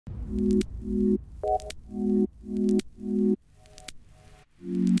Hey,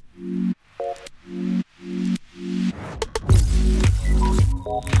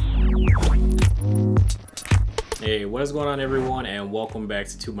 what is going on everyone, and welcome back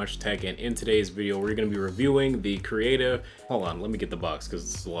to Too Much Tech. And in today's video we're going to be reviewing the Creative, hold on, let me get the box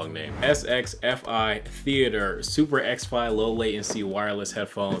because it's a long name, SXFI Theater Super X-Fi Low Latency Wireless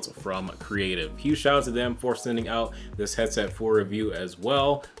Headphones from Creative. Huge shout out to them for sending out this headset for review as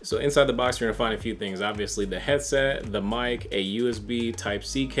well. So inside the box you're going to find a few things. Obviously the headset, the mic, a USB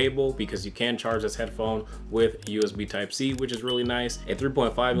Type-C cable because you can charge this headphone with USB Type-C, which is really nice, a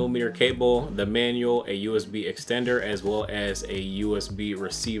 3.5mm cable, the manual, a USB extender, as well as a USB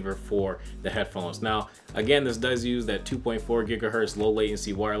receiver for the headphones. Now again, this does use that 2.4 gigahertz low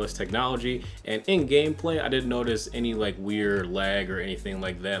latency wireless technology, and in gameplay I didn't notice any like weird lag or anything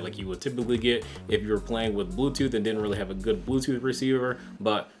like that like you would typically get if you were playing with Bluetooth and didn't really have a good Bluetooth receiver.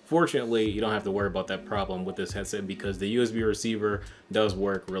 But fortunately, you don't have to worry about that problem with this headset because the USB receiver does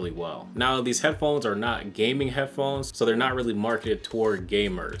work really well. Now, these headphones are not gaming headphones, so they're not really marketed toward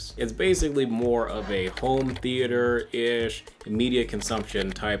gamers. It's basically more of a home theater-ish media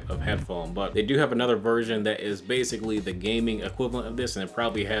consumption type of headphone, but they do have another version that is basically the gaming equivalent of this, and it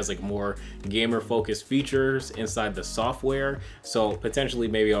probably has like more gamer-focused features inside the software, so potentially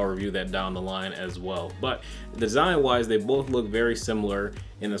maybe I'll review that down the line as well. But design-wise, they both look very similar.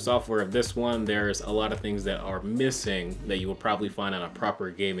 In the software of this one, there's a lot of things that are missing that you will probably find on a proper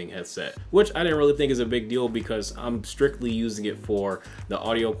gaming headset, which I didn't really think is a big deal because I'm strictly using it for the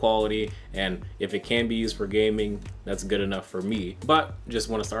audio quality, and if it can be used for gaming, that's good enough for me. But just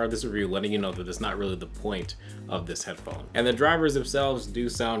want to start this review letting you know that that's not really the point of this headphone. And the drivers themselves do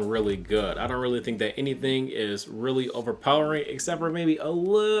sound really good. I don't really think that anything is really overpowering except for maybe a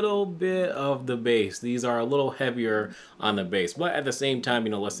little bit of the bass. These are a little heavier on the bass, but at the same time,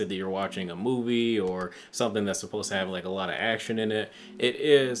 you know, let's say that you're watching a movie or something that's supposed to have like a lot of action in it, it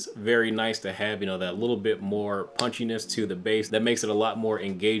is very nice to have, you know, that little bit more punchiness to the bass that makes it a lot more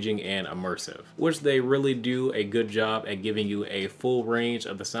engaging and immersive, which they really do a good job at giving you a full range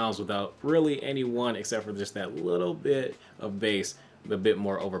of the sounds without really any one except for just that little bit of bass, a bit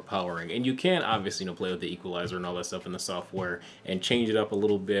more overpowering. And you can obviously, you know, play with the equalizer and all that stuff in the software and change it up a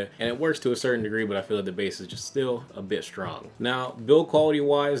little bit, and it works to a certain degree, but I feel like the bass is just still a bit strong. Now, build quality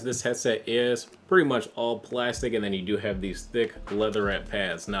wise, this headset is pretty much all plastic, and then you do have these thick leatherette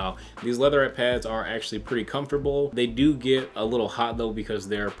pads. Now, these leatherette pads are actually pretty comfortable. They do get a little hot though because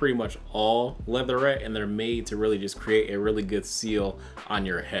they're pretty much all leatherette, and they're made to really just create a really good seal on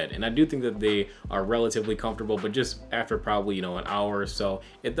your head. And I do think that they are relatively comfortable, but just after probably, you know, an hour or so,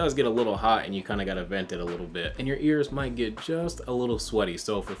 it does get a little hot and you kind of got to vent it a little bit, and your ears might get just a little sweaty.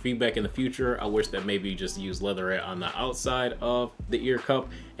 So for feedback in the future, I wish that maybe you just use leatherette on the outside of the ear cup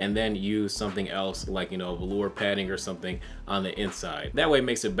and then use something else like, you know, velour padding or something on the inside. That way it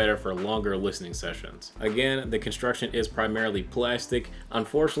makes it better for longer listening sessions. Again, the construction is primarily plastic.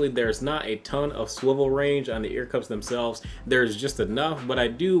 Unfortunately, there's not a ton of swivel range on the ear cups themselves. There's just enough, but I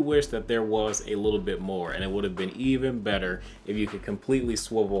do wish that there was a little bit more, and it would have been even better if you could completely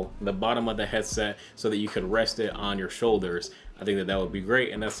swivel the bottom of the headset so that you could rest it on your shoulders. I think that that would be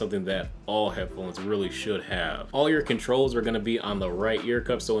great, and that's something that all headphones really should have. All your controls are going to be on the right ear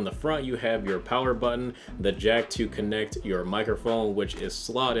cup. So in the front you have your power button, the jack to connect your microphone, which is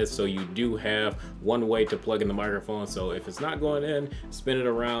slotted, so you do have one way to plug in the microphone. So if it's not going in, spin it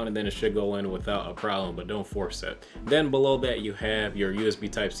around and then it should go in without a problem, but don't force it. Then below that you have your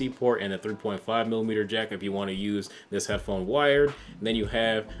USB Type-C port and a 3.5mm jack if you want to use this headphone wired. And then you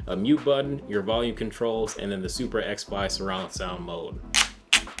have a mute button, your volume controls, and then the Super X-Fi surround sound mode.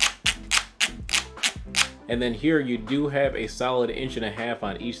 And then here you do have a solid 1.5 inches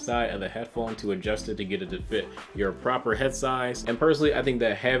on each side of the headphone to adjust it to get it to fit your proper head size. And personally, I think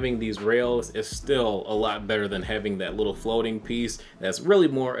that having these rails is still a lot better than having that little floating piece. That's really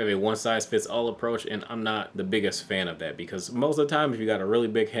more of a one-size-fits-all approach, and I'm not the biggest fan of that because most of the time if you got a really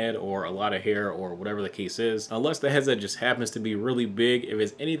big head or a lot of hair or whatever the case is, unless the headset just happens to be really big, if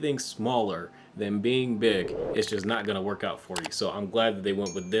it's anything smaller than being big, it's just not going to work out for you. So I'm glad that they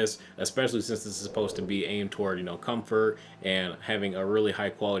went with this, especially since this is supposed to be aimed toward, you know, comfort and having a really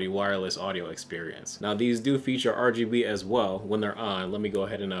high quality wireless audio experience. Now these do feature RGB as well when they're on. Let me go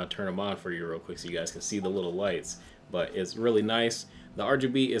ahead and turn them on for you real quick so you guys can see the little lights. But it's really nice. The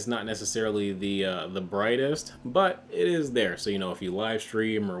RGB is not necessarily the brightest, but it is there. So, you know, if you live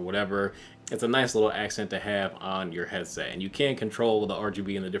stream or whatever, it's a nice little accent to have on your headset. And you can control the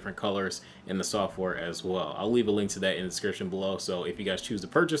RGB in the different colors in the software as well. I'll leave a link to that in the description below. So if you guys choose to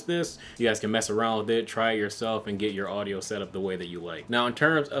purchase this, you guys can mess around with it, try it yourself, and get your audio set up the way that you like. Now, in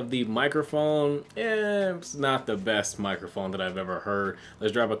terms of the microphone, it's not the best microphone that I've ever heard.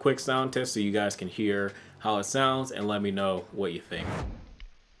 Let's drop a quick sound test so you guys can hear how it sounds and let me know what you think.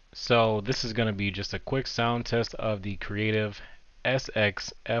 So this is going to be just a quick sound test of the Creative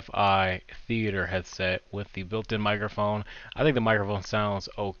SXFI Theater headset with the built-in microphone. I think the microphone sounds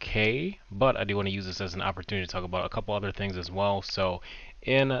okay, but I do want to use this as an opportunity to talk about a couple other things as well. So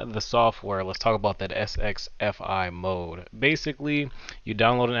in the software, let's talk about that SXFI mode. Basically, you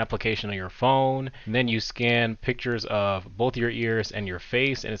download an application on your phone, and then you scan pictures of both your ears and your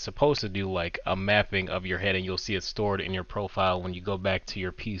face, and it's supposed to do like a mapping of your head, and you'll see it stored in your profile when you go back to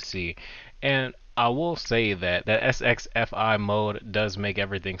your PC. And I will say that SXFI mode does make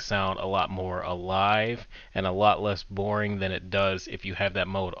everything sound a lot more alive and a lot less boring than it does if you have that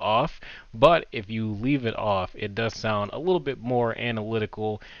mode off. But if you leave it off, it does sound a little bit more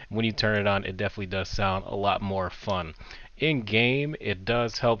analytical. When you turn it on, it definitely does sound a lot more fun. In game, it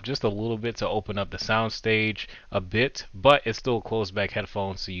does help just a little bit to open up the sound stage a bit, but it's still closed back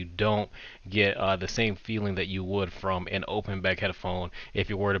headphones, so you don't get the same feeling that you would from an open back headphone if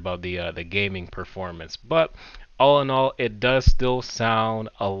you're worried about the gaming performance. But all in all, it does still sound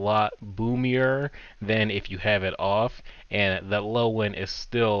a lot boomier than if you have it off, and that low end is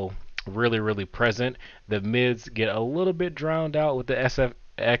still really present. The mids get a little bit drowned out with the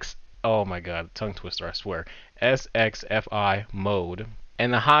SFX. Oh my god, tongue twister, I swear. SXFI mode.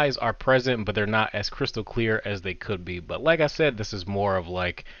 And the highs are present, but they're not as crystal clear as they could be. But like I said, this is more of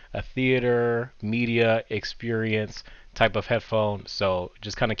like a theater media experience type of headphone. So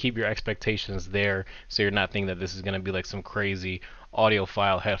just kind of keep your expectations there so you're not thinking that this is going to be like some crazy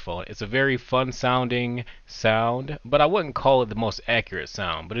audiophile headphone. It's a very fun sounding sound, but I wouldn't call it the most accurate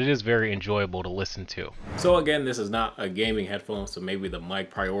sound, but it is very enjoyable to listen to. So again, this is not a gaming headphone, so maybe the mic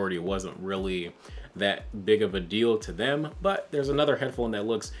priority wasn't really that big of a deal to them, but there's another headphone that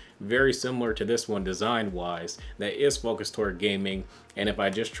looks very similar to this one design wise that is focused toward gaming. And if I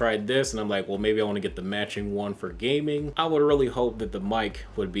just tried this and I'm like, well, maybe I want to get the matching one for gaming, I would really hope that the mic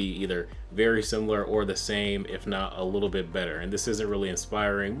would be either very similar or the same, if not a little bit better. And this isn't really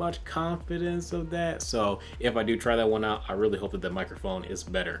inspiring much confidence of that. So if I do try that one out, I really hope that the microphone is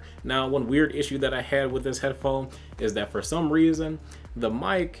better. Now, one weird issue that I had with this headphone is that for some reason, the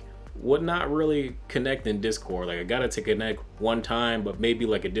mic would not really connect in Discord. Like I got it to connect one time, but maybe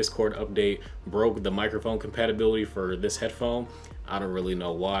like a Discord update broke the microphone compatibility for this headphone. I don't really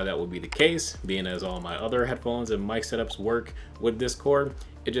know why that would be the case, being as all my other headphones and mic setups work with Discord.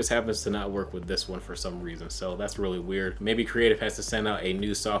 It just happens to not work with this one for some reason, so that's really weird. Maybe Creative has to send out a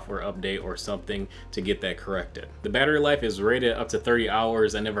new software update or something to get that corrected. The battery life is rated up to 30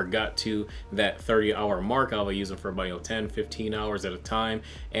 hours. I never got to that 30-hour mark. I was using for about 10-15 hours at a time,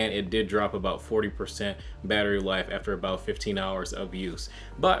 and it did drop about 40% battery life after about 15 hours of use.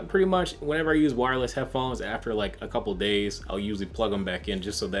 But pretty much whenever I use wireless headphones, after like a couple days, I'll usually plug them back in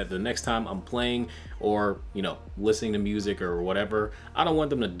just so that the next time I'm playing or, you know, listening to music or whatever, I don't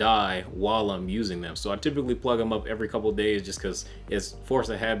want them to die while I'm using them. So I typically plug them up every couple of days just because it's force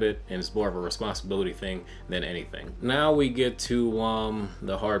of habit and it's more of a responsibility thing than anything. Now we get to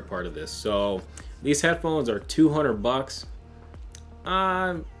the hard part of this. So these headphones are 200 bucks.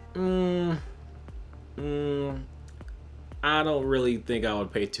 I don't really think I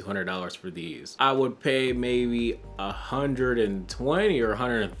would pay $200 for these. I would pay maybe $120 or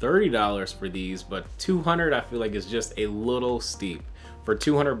 $130 for these, but $200 I feel like is just a little steep. For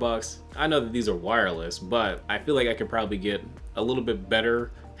 200 bucks, I know that these are wireless, but I feel like I could probably get a little bit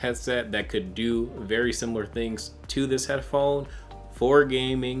better headset that could do very similar things to this headphone for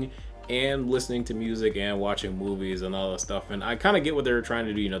gaming and listening to music and watching movies and all that stuff. And I kind of get what they were trying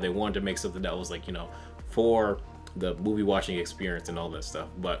to do. You know, they wanted to make something that was like, you know, for the movie watching experience and all that stuff,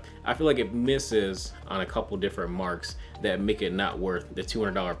 but I feel like it misses on a couple different marks that make it not worth the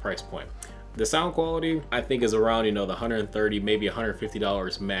 $200 price point. The sound quality I think is around, you know, the $130, maybe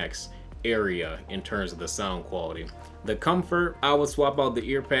 $150 max area in terms of the sound quality. The comfort, I would swap out the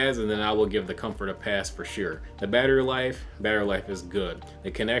ear pads and then I will give the comfort a pass for sure. The battery life is good.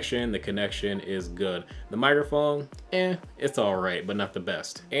 The connection is good. The microphone, it's all right, but not the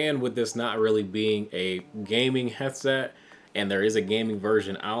best. And with this not really being a gaming headset, and there is a gaming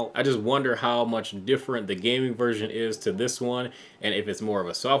version out. I just wonder how much different the gaming version is to this one, and if it's more of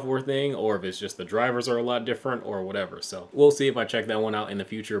a software thing or if it's just the drivers are a lot different or whatever. So we'll see if I check that one out in the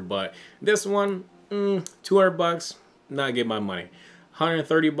future. But this one, 200 bucks, not get my money.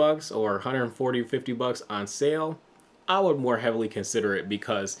 130 bucks or 140, 50 bucks on sale, I would more heavily consider it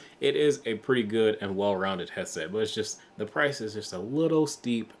because it is a pretty good and well-rounded headset, but it's just the price is just a little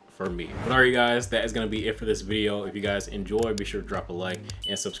steep for me. But alright guys, that is going to be it for this video. If you guys enjoyed, be sure to drop a like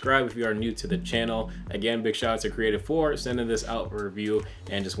and subscribe if you are new to the channel. Again, big shout out to Creative for sending this out for review,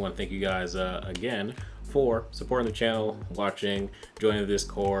 and just want to thank you guys again for supporting the channel, watching, joining the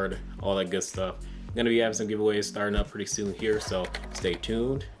Discord, all that good stuff. Gonna be having some giveaways starting up pretty soon here, so stay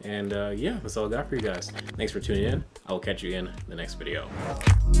tuned. And yeah, that's all I got for you guys. Thanks for tuning in. I will catch you in the next video.